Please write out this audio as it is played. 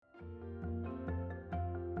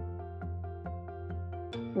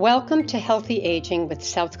Welcome to Healthy Aging with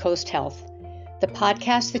South Coast Health, the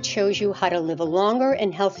podcast that shows you how to live a longer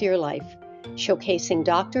and healthier life, showcasing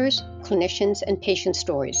doctors, clinicians, and patient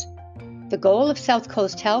stories. The goal of South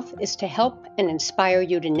Coast Health is to help and inspire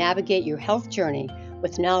you to navigate your health journey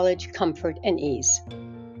with knowledge, comfort, and ease.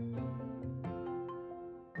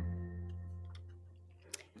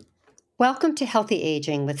 Welcome to Healthy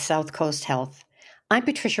Aging with South Coast Health. I'm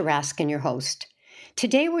Patricia Raskin, your host.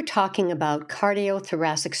 Today we're talking about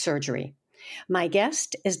cardiothoracic surgery. My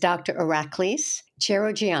guest is Dr. Iraklis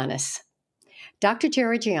Gerogiannis. Dr.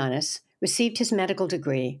 Gerogiannis received his medical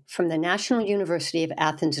degree from the National University of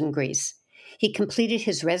Athens in Greece. He completed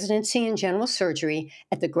his residency in general surgery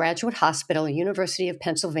at the Graduate Hospital, University of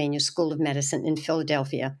Pennsylvania School of Medicine in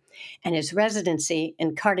Philadelphia, and his residency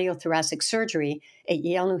in cardiothoracic surgery at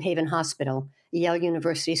Yale New Haven Hospital, Yale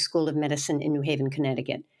University School of Medicine in New Haven,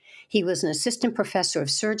 Connecticut. He was an assistant professor of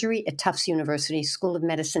surgery at Tufts University School of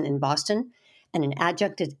Medicine in Boston and an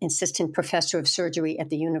adjunct assistant professor of surgery at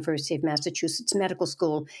the University of Massachusetts Medical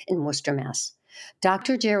School in Worcester, Mass.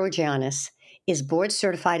 Dr. Gerogiannis is board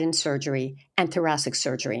certified in surgery and thoracic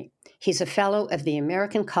surgery. He's a fellow of the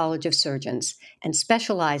American College of Surgeons and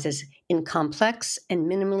specializes in complex and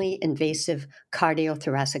minimally invasive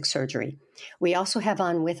cardiothoracic surgery. We also have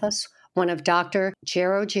on with us one of Dr.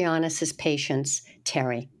 Gerogiannis' patients,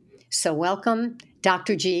 Terry. So welcome,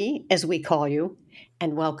 Dr. G, as we call you,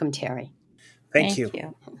 and welcome, Terry. Thank you.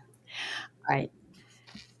 All right.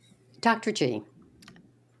 Dr. G,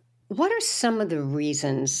 what are some of the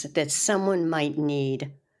reasons that someone might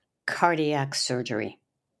need cardiac surgery?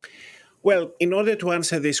 Well, in order to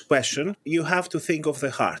answer this question, you have to think of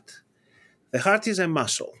the heart. The heart is a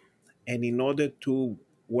muscle, and in order to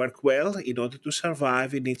work well, in order to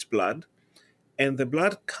survive, it needs blood. And the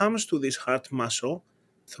blood comes to this heart muscle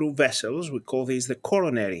through vessels. We call these the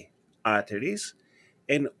coronary arteries.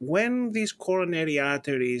 And when these coronary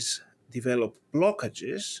arteries develop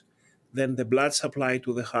blockages, then the blood supply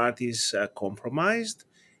to the heart is compromised.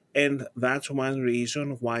 And that's one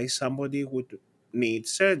reason why somebody would need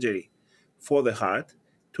surgery for the heart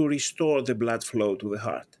to restore the blood flow to the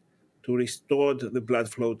heart, to restore the blood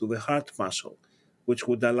flow to the heart muscle, which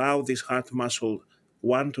would allow this heart muscle,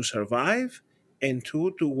 one, to survive, and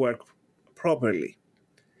two, to work properly.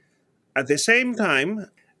 At the same time,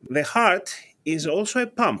 the heart is also a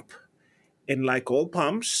pump. And like all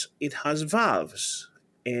pumps, it has valves.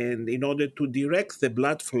 And in order to direct the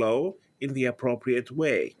blood flow in the appropriate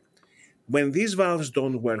way. When these valves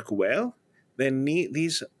don't work well, then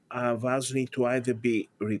these valves need to either be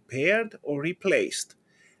repaired or replaced.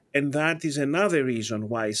 And that is another reason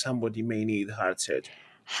why somebody may need heart surgery.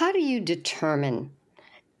 How do you determine,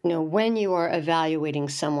 when you are evaluating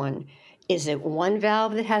someone, is it one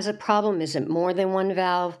valve that has a problem? Is it more than one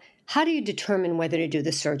valve? How do you determine whether to do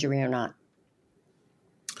the surgery or not?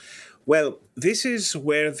 Well, this is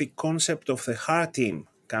where the concept of the heart team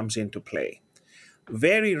comes into play.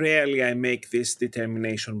 Very rarely I make this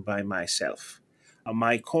determination by myself.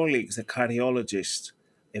 My colleagues, the cardiologists,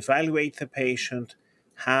 evaluate the patient,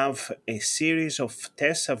 have a series of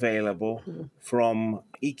tests available from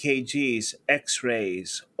EKGs,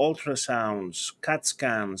 X-rays, ultrasounds, CAT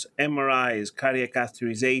scans, MRIs, cardiac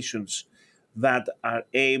catheterizations that are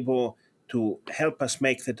able to help us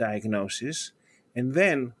make the diagnosis. And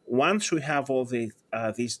then once we have all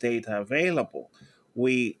these data available,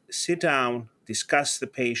 we sit down, discuss the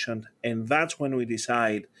patient, and that's when we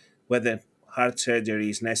decide whether heart surgery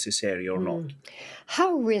is necessary or not.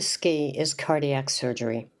 How risky is cardiac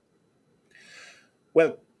surgery?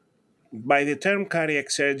 Well, by the term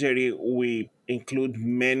cardiac surgery, we include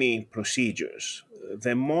many procedures.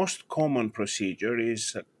 The most common procedure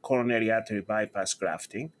is coronary artery bypass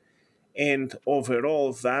grafting. And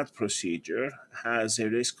overall, that procedure has a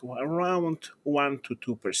risk of around 1 to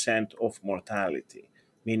 2% of mortality,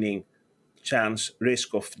 meaning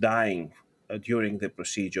risk of dying during the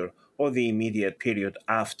procedure or the immediate period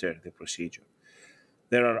after the procedure.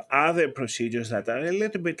 There are other procedures that are a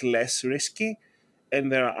little bit less risky,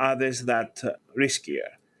 and there are others that are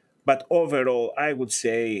riskier. But overall, I would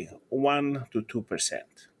say 1 to 2%.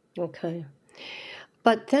 Okay.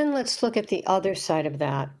 But then let's look at the other side of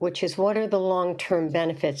that, which is what are the long-term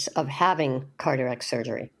benefits of having cardiac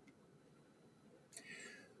surgery?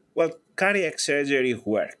 Well, cardiac surgery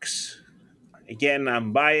works. Again,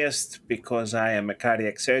 I'm biased because I am a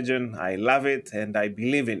cardiac surgeon. I love it and I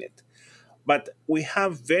believe in it. But we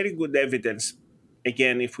have very good evidence,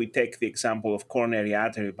 again, if we take the example of coronary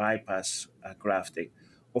artery bypass grafting,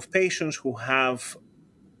 of patients who have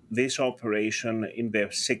this operation in their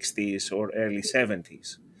 60s or early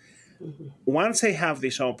 70s. Once they have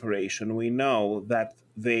this operation, we know that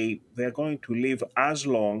they're going to live as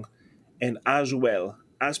long and as well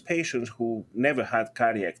as patients who never had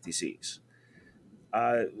cardiac disease.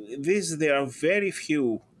 Uh, there are very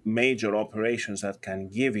few major operations that can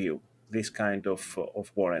give you this kind of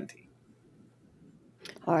warranty.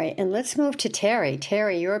 All right, and let's move to Terry.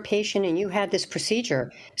 Terry, you're a patient and you had this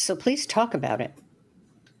procedure, so please talk about it.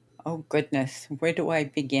 Oh, goodness. Where do I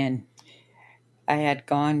begin? I had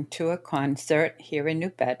gone to a concert here in New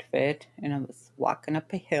Bedford, and I was walking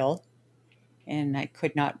up a hill, and I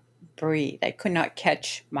could not breathe. I could not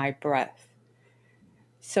catch my breath.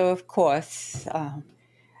 So, of course,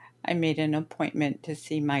 I made an appointment to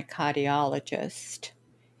see my cardiologist.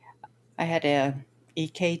 I had a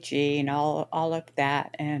EKG and all of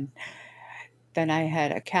that, and then I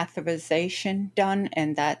had a catheterization done,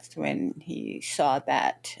 and that's when he saw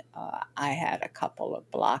that I had a couple of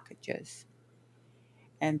blockages.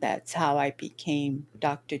 And that's how I became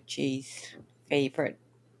Dr. G's favorite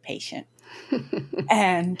patient.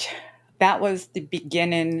 And that was the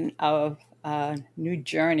beginning of a new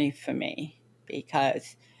journey for me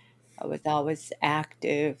because I was always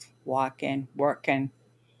active, walking, working.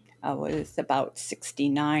 I was about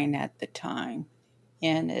 69 at the time.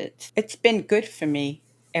 And it's been good for me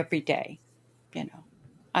every day, you know.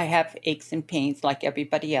 I have aches and pains like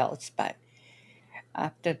everybody else, but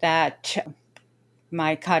after that,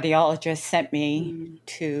 my cardiologist sent me Mm.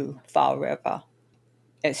 to Fall River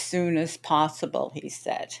as soon as possible, he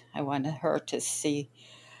said. I wanted her to see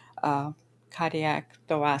a cardiac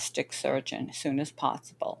thoracic surgeon as soon as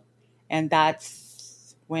possible. And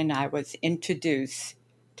that's when I was introduced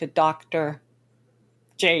to Dr.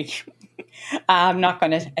 J. I'm not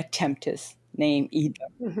going to attempt his name either.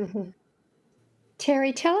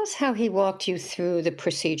 Terry, tell us how he walked you through the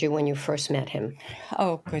procedure when you first met him.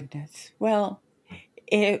 Oh, goodness. Well,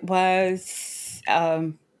 it was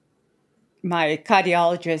my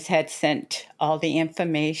cardiologist had sent all the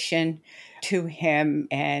information to him,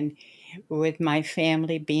 and with my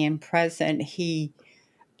family being present, he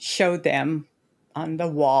showed them on the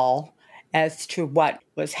wall as to what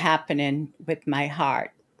was happening with my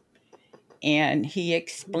heart. And he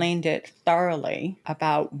explained it thoroughly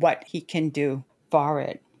about what he can do for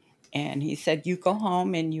it. And he said, "You go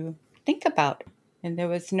home and you think about it." And there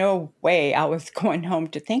was no way I was going home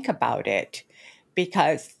to think about it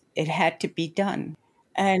because it had to be done.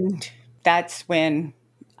 And that's when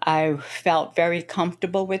I felt very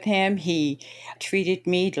comfortable with him. He treated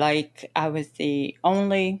me like I was the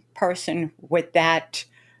only person with that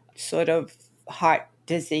sort of heart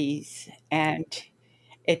disease. And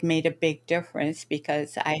it made a big difference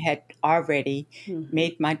because I had already Mhm.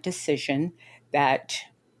 made my decision that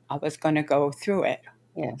I was going to go through it,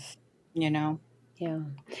 Yes. you know? Yeah.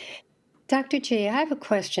 Dr. G, I have a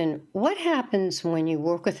question. What happens when you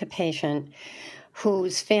work with a patient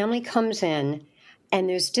whose family comes in and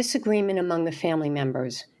there's disagreement among the family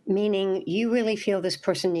members, meaning you really feel this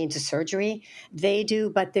person needs a surgery, they do,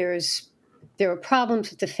 but there are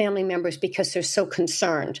problems with the family members because they're so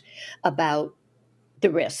concerned about the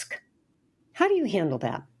risk. How do you handle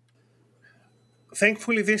that?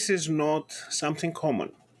 Thankfully, this is not something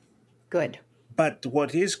common. Good. But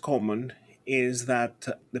what is common is that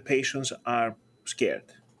the patients are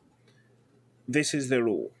scared. This is the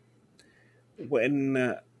rule.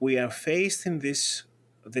 When we are faced in this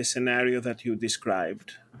scenario that you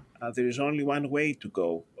described, there is only one way to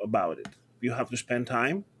go about it. You have to spend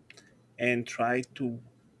time and try to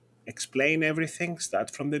explain everything,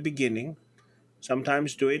 start from the beginning,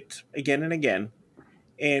 sometimes do it again and again,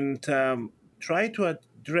 and try to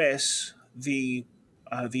address the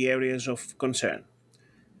areas of concern.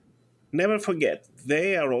 Never forget,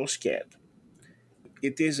 they are all scared.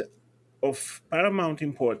 It is of paramount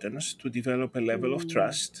importance to develop a level of Mm,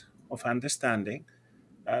 trust, of understanding,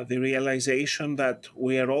 the realization that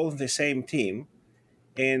we are all the same team.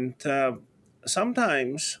 And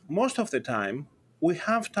sometimes, most of the time, we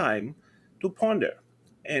have time to ponder.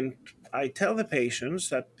 And I tell the patients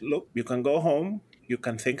that, look, you can go home, you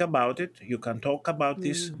can think about it, you can talk about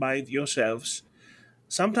this mm, by yourselves.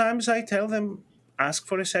 Sometimes I tell them, ask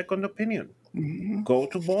for a second opinion, Mhm. go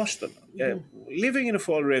to Boston. mhm, Living in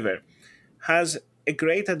Fall River has a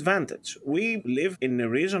great advantage. We live in a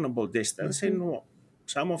reasonable distance mhm, in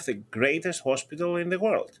some of the greatest hospital in the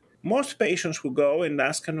world. Most patients who go and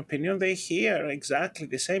ask an opinion, they hear exactly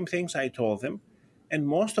the same things I told them, and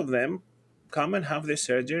most of them come and have the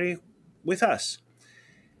surgery with us.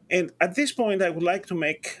 And at this point, I would like to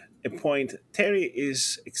make a point. Terry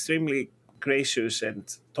is extremely gracious and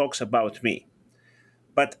talks about me,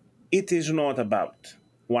 but it is not about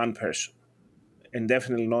one person, and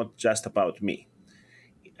definitely not just about me.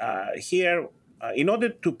 Here, In order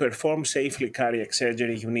to perform safely cardiac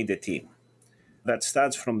surgery, you need a team that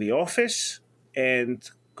starts from the office and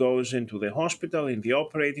goes into the hospital, in the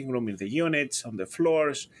operating room, in the units, on the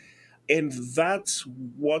floors. And that's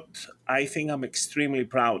what I think I'm extremely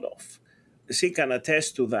proud of. She can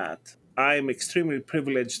attest to that. I'm extremely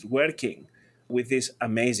privileged working with this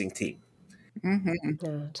amazing team. Hmm.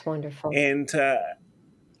 Yeah, it's wonderful. And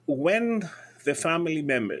when the family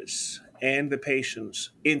members and the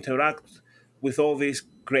patients interact with all this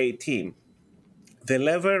great team, the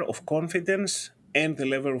level of confidence and the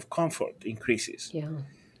level of comfort increases Yeah,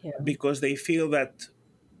 yeah, because they feel that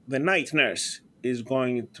the night nurse is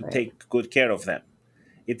going to right. take good care of them.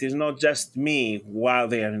 It is not just me while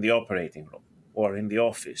they are in the operating room or in the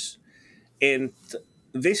office. And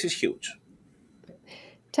this is huge.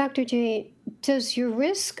 Dr. G, does your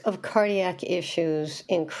risk of cardiac issues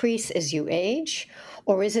increase as you age,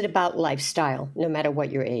 or is it about lifestyle, no matter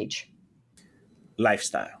what your age?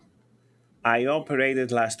 Lifestyle. I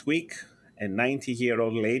operated last week a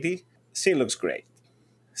 90-year-old lady. She looks great.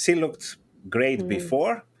 She looked great Mm,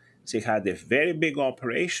 before. She had a very big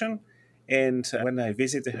operation. And when I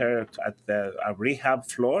visited her at the rehab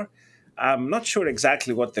floor, I'm not sure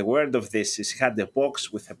exactly what the word of this is. She had the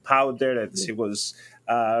box with a powder and she was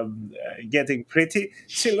getting pretty.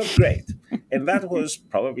 She looked great. And that was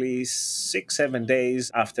probably 6, 7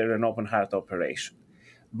 days after an open heart operation.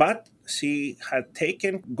 But she had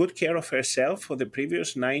taken good care of herself for the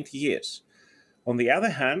previous 90 years. On the other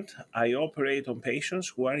hand, I operate on patients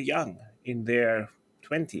who are young, in their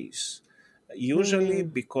 20s, usually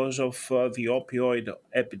mm, because of the opioid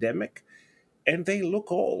epidemic, and they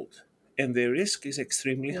look old, and the risk is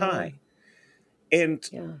extremely yeah, high. And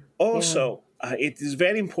yeah, yeah. also, it is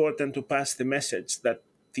very important to pass the message that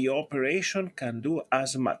the operation can do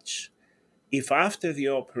as much. If after the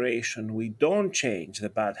operation we don't change the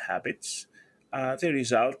bad habits, the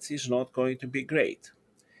result is not going to be great.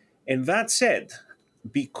 And that said,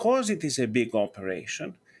 because it is a big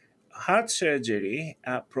operation, heart surgery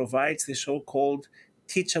provides the so called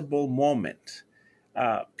teachable moment.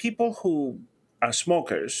 People who are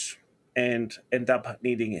smokers and end up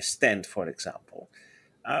needing a stent, for example,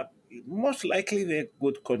 uh, most likely they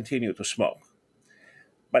would continue to smoke.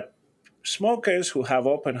 But smokers who have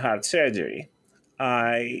open heart surgery,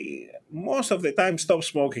 I most of the time stop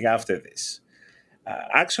smoking after this.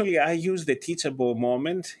 Actually, I use the teachable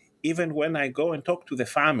moment even when I go and talk to the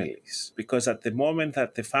families, because at the moment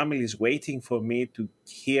that the family is waiting for me to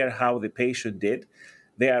hear how the patient did,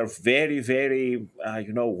 they are very, very,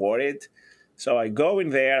 worried. So I go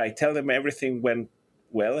in there, I tell them everything went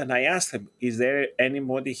well, and I ask them, "Is there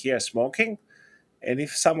anybody here smoking?" And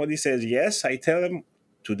if somebody says yes, I tell them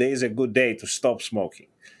today is a good day to stop smoking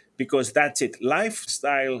because that's it.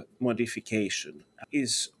 Lifestyle modification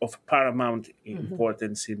is of paramount Hmm.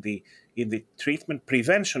 importance in the treatment,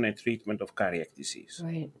 prevention and treatment of cardiac disease.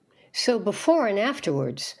 Right. So before and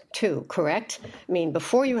afterwards, too, correct? I mean,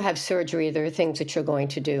 before you have surgery, there are things that you're going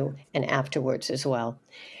to do, and afterwards as well.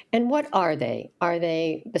 And what are they? Are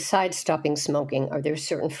they, besides stopping smoking, are there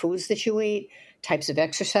certain foods that you eat, types of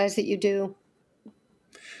exercise that you do?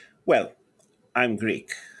 Well, I'm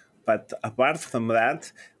Greek. But apart from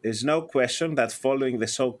that, there's no question that following the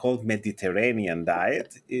so called Mediterranean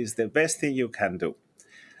diet is the best thing you can do.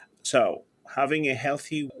 So, having a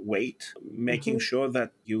healthy weight, making Hmm. sure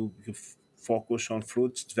that you focus on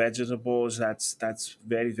fruits, vegetables, that's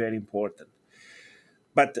very, very important.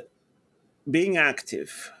 But being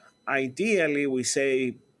active, ideally, we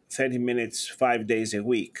say 30 minutes, 5 days a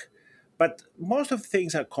week. But most of the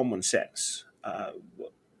things are common sense.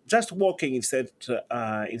 Just walking instead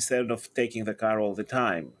of taking the car all the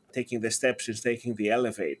time, taking the steps is taking the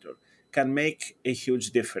elevator, can make a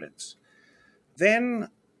huge difference. Then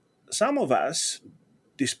some of us,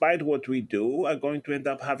 despite what we do, are going to end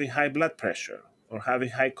up having high blood pressure or having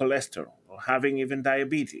high cholesterol or having even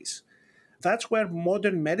diabetes. That's where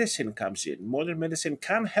modern medicine comes in. Modern medicine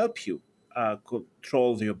can help you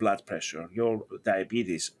control your blood pressure, your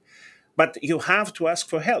diabetes, but you have to ask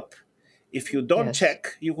for help. If you don't Yes. check,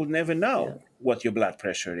 you will never Yeah. know what your blood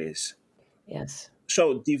pressure is. Yes. So,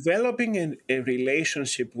 developing a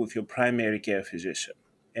relationship with your primary care physician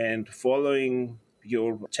and following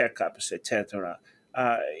your checkups, etc.,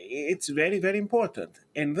 it's very, very important.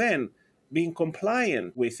 And then being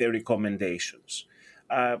compliant with the recommendations.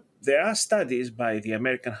 There are studies by the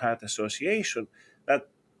American Heart Association that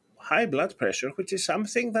high blood pressure, which is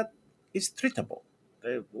something that is treatable,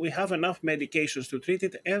 we have enough medications to treat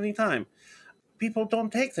it anytime. People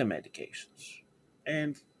don't take the medications.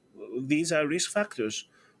 And these are risk factors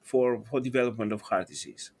for development of heart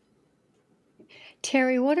disease.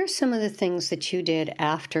 Terry, what are some of the things that you did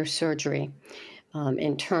after surgery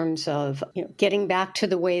in terms of getting back to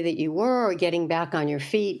the way that you were or getting back on your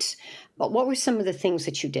feet? But what were some of the things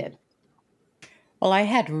that you did? Well, I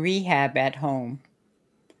had rehab at home,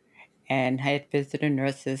 and I had visitor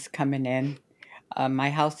nurses coming in.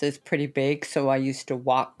 My house is pretty big, so I used to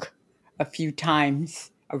walk a few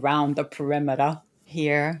times around the perimeter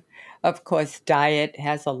here. Of course, diet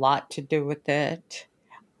has a lot to do with it.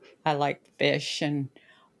 I like fish and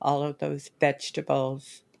all of those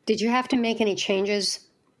vegetables. Did you have to make any changes?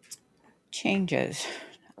 Changes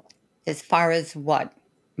as far as what?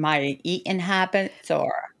 My eating habits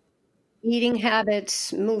or Eating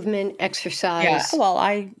habits, movement, yeah, exercise. well,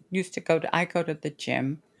 I go to the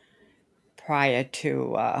gym prior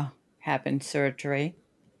to having surgery.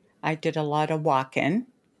 I did a lot of walking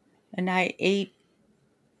and I ate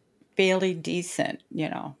fairly decent, you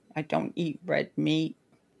know. I don't eat red meat,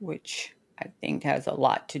 which I think has a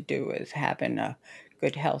lot to do with having a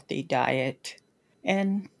good healthy diet.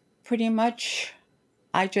 And pretty much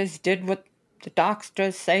I just did what the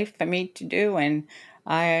doctors say for me to do and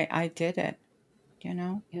I did it, you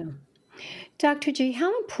know. Yeah. Dr. G,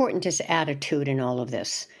 how important is attitude in all of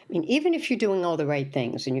this? I mean, even if you're doing all the right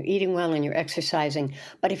things and you're eating well and you're exercising,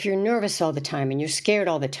 but if you're nervous all the time and you're scared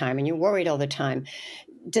all the time and you're worried all the time,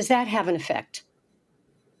 does that have an effect?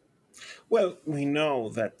 Well, we know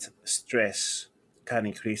that stress can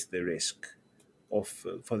increase the risk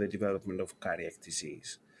for the development of cardiac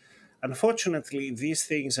disease. Unfortunately, these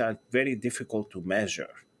things are very difficult to measure.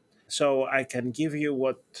 So I can give you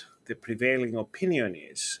what the prevailing opinion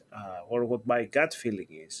is, or what my gut feeling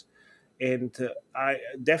is, and I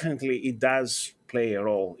definitely it does play a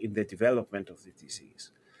role in the development of the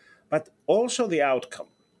disease. But also the outcome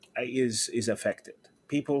is affected.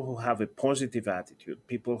 People who have a positive attitude,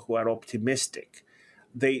 people who are optimistic,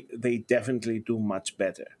 they definitely do much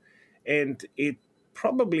better, and it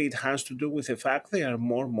has to do with the fact they are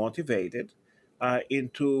more motivated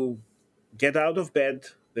into get out of bed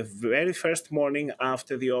the very first morning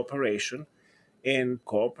after the operation and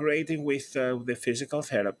cooperating with the physical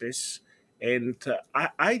therapists. And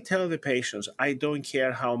I tell the patients, I don't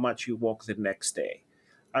care how much you walk the next day,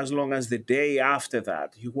 as long as the day after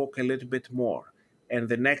that you walk a little bit more, and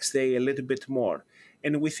the next day a little bit more.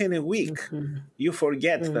 And within a week, Mhm. you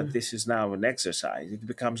forget that Mm, this is now an exercise. It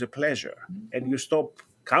becomes a pleasure, and you stop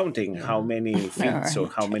counting how yeah, many All feet or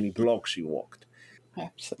how right. many blocks you walked. yeah,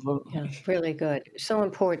 Absolutely. really good. So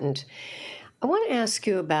important. I want to ask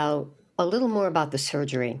you about a little more about the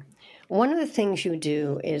surgery. One of the things you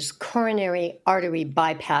do is coronary artery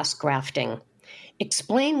bypass grafting.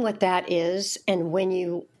 Explain what that is and when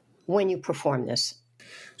you perform this.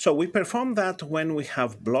 So we perform that when we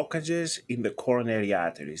have blockages in the coronary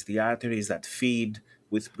arteries, the arteries that feed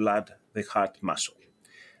with blood the heart muscle.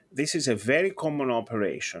 This is a very common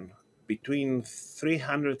operation. Between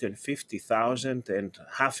 350,000 and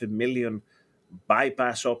half a million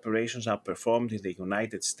bypass operations are performed in the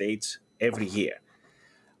United States every year.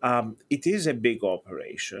 It is a big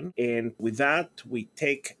operation, and with that, we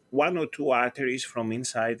take one or two arteries from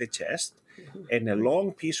inside the chest and a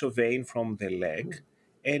long piece of vein from the leg,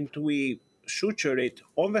 and we suture it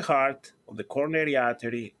on the heart, on the coronary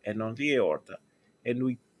artery, and on the aorta, and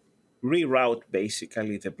we reroute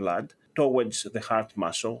basically the blood towards the heart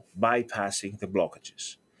muscle, bypassing the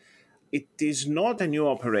blockages. It is not a new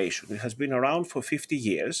operation. It has been around for 50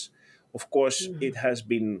 years. Of course, it Mhm. has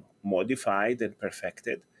been modified and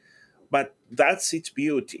perfected, but that's its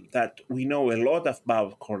beauty, that we know a lot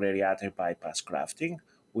about coronary artery bypass grafting.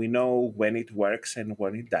 We know when it works and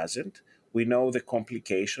when it doesn't. We know the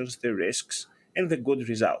complications, the risks, and the good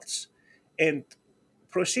results. And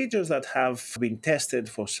procedures that have been tested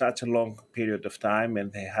for such a long period of time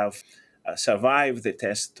and they have survived the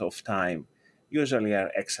test of time usually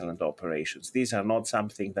are excellent operations. These are not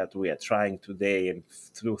something that we are trying today and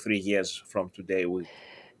through 3 years from today we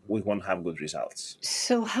won't have good results.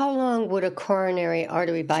 So, how long would a coronary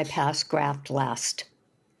artery bypass graft last?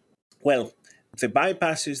 Well, the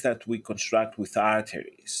bypasses that we construct with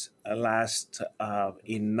arteries last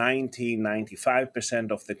in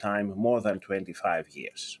 95% of the time more than 25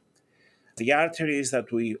 years. The arteries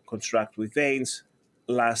that we construct with veins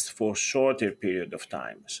last for shorter period of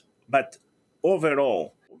times. But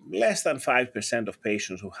overall, less than 5% of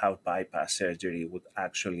patients who have bypass surgery would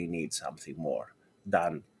actually need something more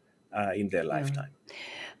done in their Yeah. lifetime.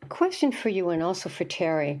 Question for you and also for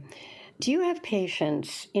Terry. Do you have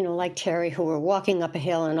patients, like Terry, who were walking up a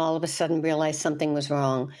hill and all of a sudden realized something was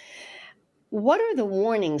wrong? What are the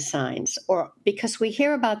warning signs? Or because we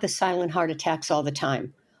hear about the silent heart attacks all the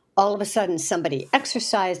time, all of a sudden somebody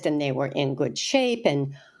exercised and they were in good shape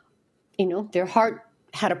and, their heart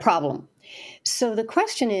had a problem. So the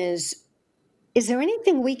question is there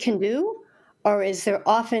anything we can do, or is this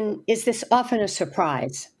often a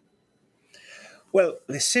surprise? Well,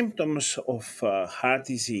 the symptoms of heart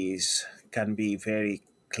disease can be very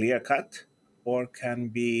clear cut or can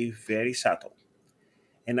be very subtle.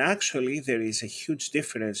 And actually, there is a huge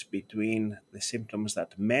difference between the symptoms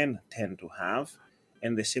that men tend to have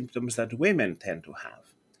and the symptoms that women tend to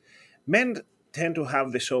have. Men tend to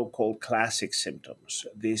have the so called classic symptoms,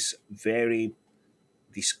 this very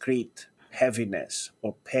discrete heaviness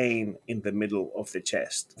or pain in the middle of the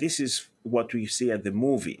chest. This is what we see at the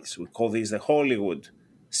movies. We call these the Hollywood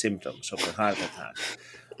symptoms of a heart attack.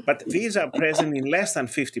 But these are present in less than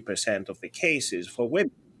 50% of the cases for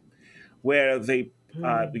women, where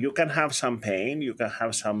you can have some pain, you can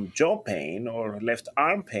have some jaw pain or left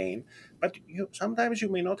arm pain, but sometimes you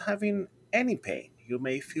may not have any pain. You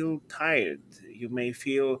may feel tired, you may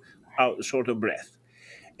feel short of breath.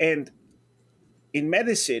 And in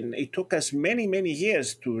medicine, it took us many, many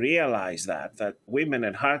years to realize that women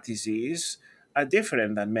and heart disease are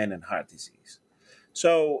different than men and heart disease.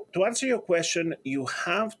 So, to answer your question, you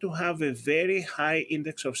have to have a very high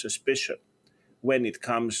index of suspicion when it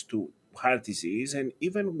comes to heart disease. And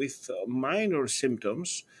even with minor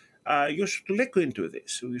symptoms, you should look into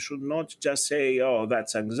this. You should not just say, oh,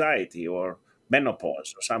 that's anxiety or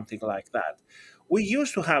menopause or something like that. We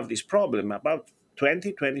used to have this problem about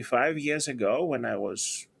 20, 25 years ago when I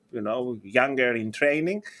was, younger in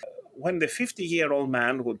training. When the 50-year-old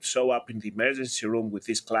man would show up in the emergency room with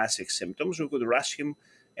these classic symptoms, we could rush him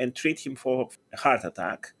and treat him for a heart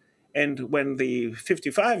attack. And when the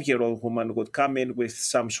 55-year-old woman would come in with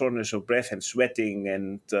some shortness of breath and sweating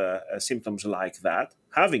and symptoms like that,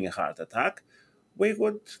 having a heart attack, we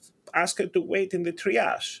would ask her to wait in the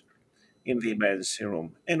triage in the emergency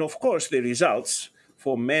room. And of course, the results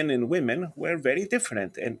for men and women were very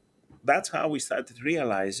different. And that's how we started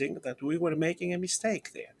realizing that we were making a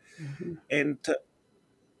mistake there. Mhm. And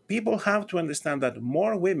people have to understand that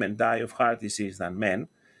more women die of heart disease than men,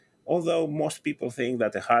 although most people think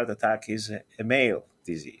that a heart attack is a male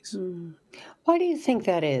disease. Hmm. Why do you think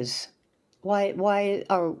that is? Why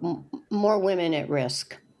are more women at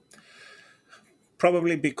risk?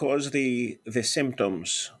 Probably because the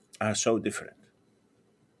symptoms are so different.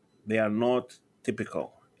 They are not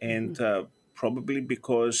typical. Mhm. And probably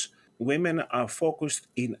because women are focused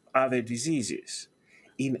in other diseases.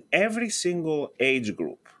 In every single age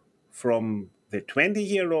group, from the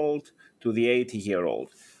 20-year-old to the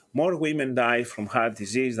 80-year-old, more women die from heart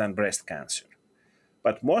disease than breast cancer.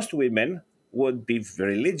 But most women would be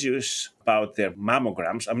religious about their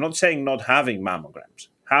mammograms. I'm not saying not having mammograms,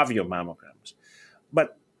 have your mammograms.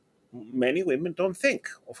 But many women don't think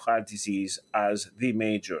of heart disease as the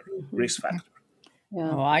major Mhm. risk factor.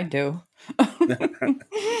 Yeah. Oh, I do.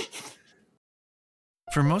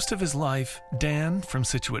 For most of his life, Dan from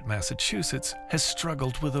Scituate, Massachusetts, has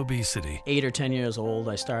struggled with obesity. 8 or 10 years old,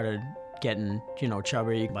 I started getting,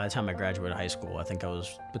 chubby. By the time I graduated high school, I think I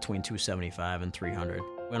was between 275 and 300.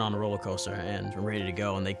 Went on a roller coaster and I'm ready to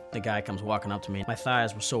go, and the guy comes walking up to me. My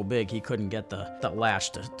thighs were so big, he couldn't get the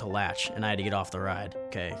latch to latch, and I had to get off the ride.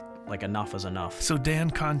 Okay, like enough is enough. So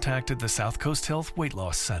Dan contacted the South Coast Health Weight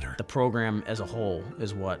Loss Center. The program as a whole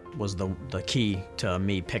is what was the key to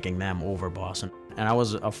me picking them over Boston. And I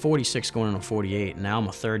was a 46 going into a 48. Now I'm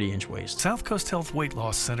a 30-inch waist. South Coast Health Weight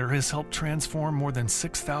Loss Center has helped transform more than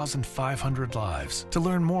 6,500 lives. To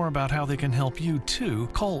learn more about how they can help you too,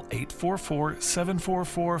 call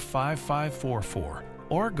 844-744-5544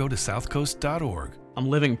 or go to southcoast.org. I'm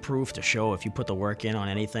living proof to show if you put the work in on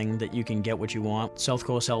anything that you can get what you want. South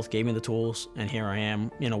Coast Health gave me the tools, and here I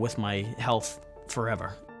am, with my health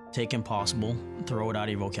forever. Take impossible, throw it out of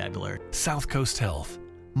your vocabulary. South Coast Health,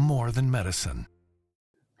 more than medicine.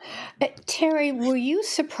 Terry, were you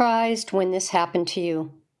surprised when this happened to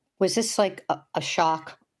you? Was this like a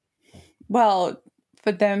shock? Well,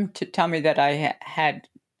 for them to tell me that I had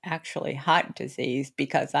actually heart disease,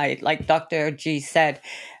 because like Dr. G said,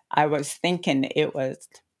 I was thinking it was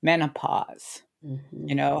menopause,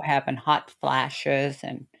 Mhm. having hot flashes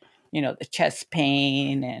and, the chest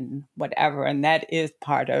pain and whatever. And that is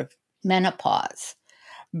part of menopause.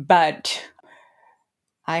 But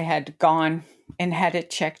I had gone and had it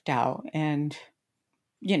checked out and,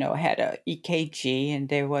 had a EKG, and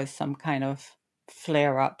there was some kind of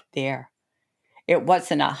flare up there. It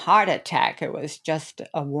wasn't a heart attack. It was just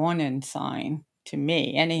a warning sign to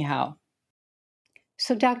me anyhow.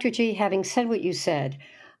 So, Dr. G, having said what you said,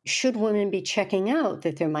 Should women be checking out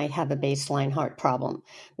that they might have a baseline heart problem?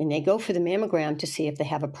 When they go for the mammogram to see if they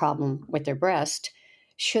have a problem with their breast,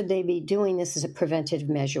 should they be doing this as a preventative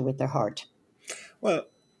measure with their heart? Well,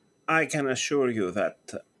 I can assure you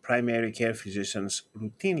that primary care physicians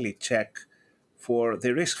routinely check for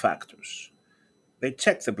the risk factors. They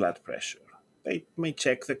check the blood pressure. They may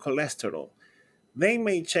check the cholesterol. They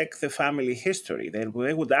may check the family history. They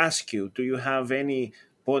would ask you, do you have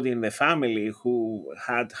anybody in the family who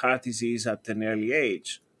had heart disease at an early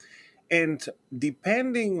age? And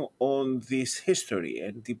depending on this history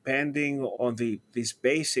and depending on these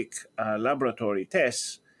basic laboratory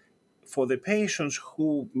tests, for the patients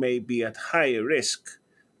who may be at higher risk,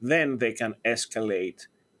 then they can escalate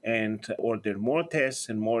and order more tests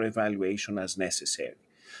and more evaluation as necessary.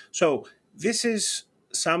 So this is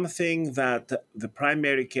something that the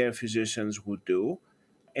primary care physicians would do.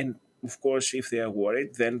 And of course, if they are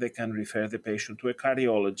worried, then they can refer the patient to a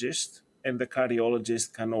cardiologist, and the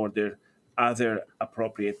cardiologist can order other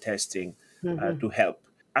appropriate testing Mm-hmm. to help.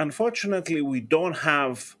 Unfortunately, we don't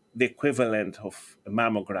have the equivalent of a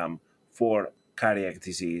mammogram for cardiac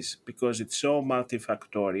disease because it's so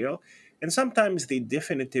multifactorial. And sometimes the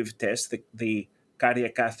definitive test, the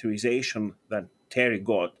cardiac catheterization that Terry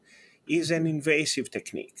got, is an invasive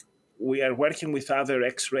technique. We are working with other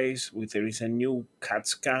x-rays. There is a new CAT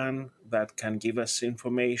scan that can give us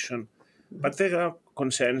information, but there are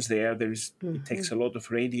concerns there. It Mm-hmm. takes a lot of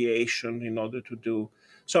radiation in order to do.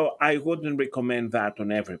 So I wouldn't recommend that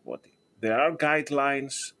on everybody. There are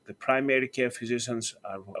guidelines. The primary care physicians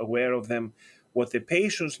are aware of them. What the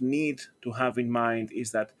patients need to have in mind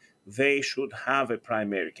is that they should have a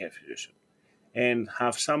primary care physician and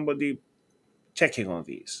have somebody checking on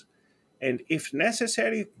these. And if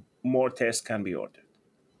necessary, more tests can be ordered.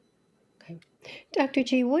 Okay. Dr.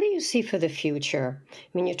 G, what do you see for the future? I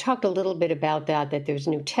mean, you talked a little bit about that there's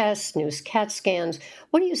new tests, new CAT scans.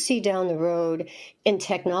 What do you see down the road in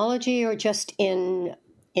technology or just in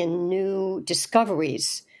new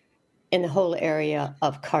discoveries in the whole area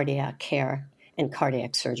of cardiac care and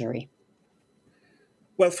cardiac surgery?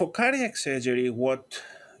 Well, for cardiac surgery, what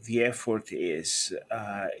the effort is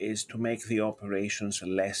to make the operations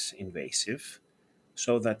less invasive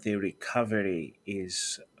so that the recovery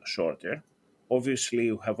is shorter.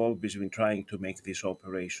 Obviously, we have always been trying to make these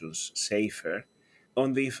operations safer.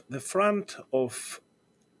 On the front of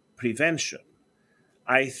prevention,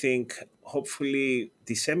 I think hopefully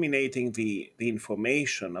disseminating the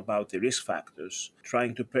information about the risk factors,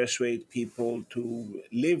 trying to persuade people to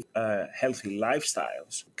live healthy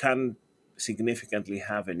lifestyles can significantly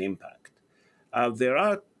have an impact. There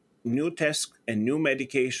are new tests and new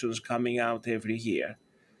medications coming out every year.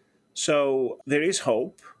 So there is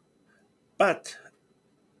hope, but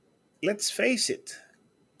let's face it,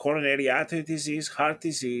 coronary artery disease, heart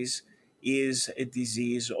disease is a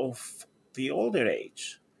disease of the older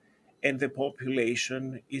age, and the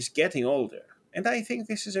population is getting older. And I think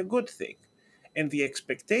this is a good thing. And the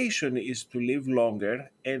expectation is to live longer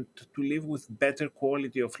and to live with better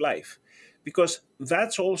quality of life. Because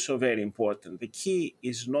that's also very important. The key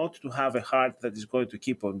is not to have a heart that is going to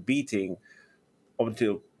keep on beating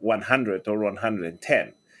until 100 or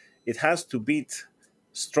 110. It has to beat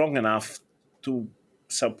strong enough to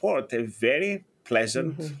support a very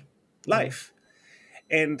pleasant Mm-hmm. Yeah. life.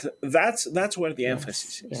 And that's where the Yes.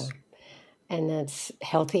 emphasis Yeah. is. And that's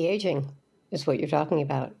healthy aging, is what you're talking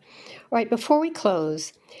about. All right, before we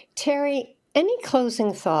close, Terry, any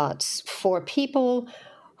closing thoughts for people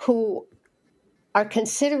who are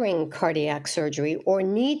considering cardiac surgery or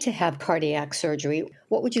need to have cardiac surgery?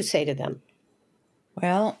 What would you say to them?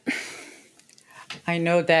 Well, I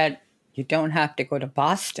know that you don't have to go to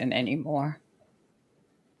Boston anymore.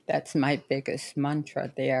 That's my biggest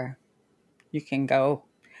mantra there. You can go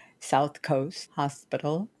South Coast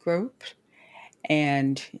Hospital Group,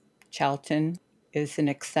 and Charlton is an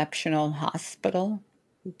exceptional hospital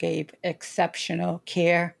who gave exceptional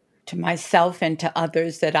care to myself and to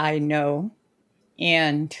others that I know.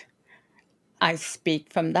 And I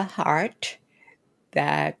speak from the heart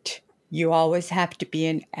that you always have to be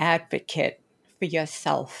an advocate for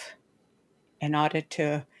yourself in order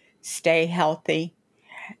to stay healthy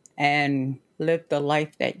and live the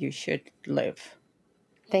life that you should live.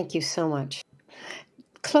 Thank you so much.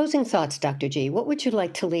 Closing thoughts, Dr. G. What would you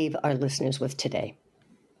like to leave our listeners with today?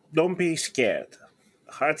 Don't be scared.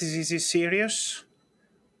 Heart disease is serious,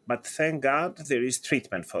 but thank God there is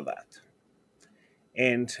treatment for that.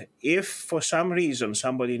 And if for some reason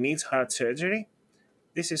somebody needs heart surgery,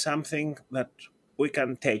 this is something that we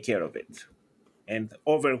can take care of it. And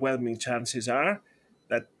overwhelming chances are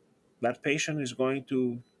that that patient is going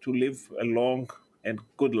to live a long and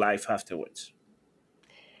good life afterwards.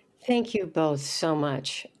 Thank you both so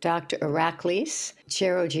much, Dr. Iraklis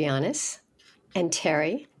Gerogiannis and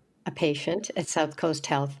Terry, a patient at South Coast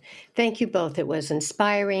Health. Thank you both. It was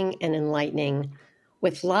inspiring and enlightening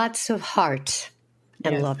with lots of heart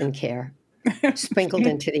and Yes. love and care sprinkled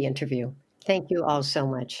into the interview. Thank you all so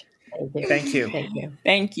much. Thank you. Thank you. Thank you.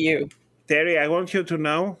 Thank you. Terry, I want you to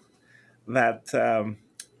know that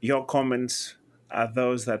your comments are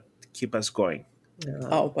those that keep us going.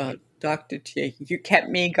 Oh, well, Dr. T, you kept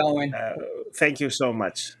me going. Thank you so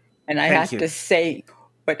much. And I Thank have you. to say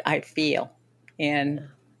what I feel. And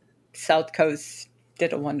South Coast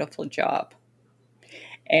did a wonderful job.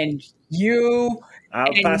 And you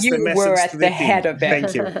I'll pass the were message at to the the team. head of it.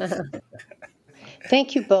 Thank you.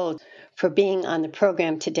 Thank you both for being on the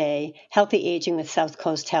program today, Healthy Aging with South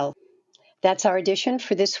Coast Health. That's our edition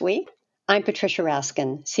for this week. I'm Patricia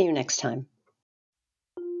Raskin. See you next time.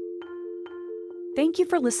 Thank you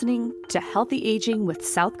for listening to Healthy Aging with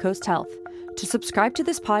South Coast Health. To subscribe to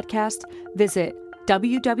this podcast, visit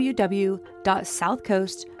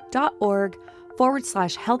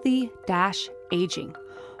www.southcoast.org/healthy-aging.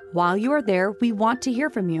 While you are there, we want to hear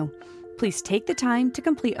from you. Please take the time to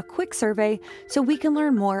complete a quick survey so we can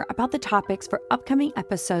learn more about the topics for upcoming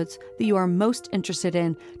episodes that you are most interested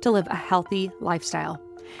in to live a healthy lifestyle.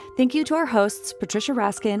 Thank you to our hosts, Patricia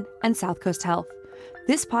Raskin and South Coast Health.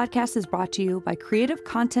 This podcast is brought to you by creative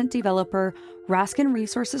content developer Raskin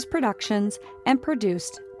Resources Productions and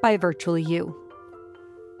produced by Virtually You.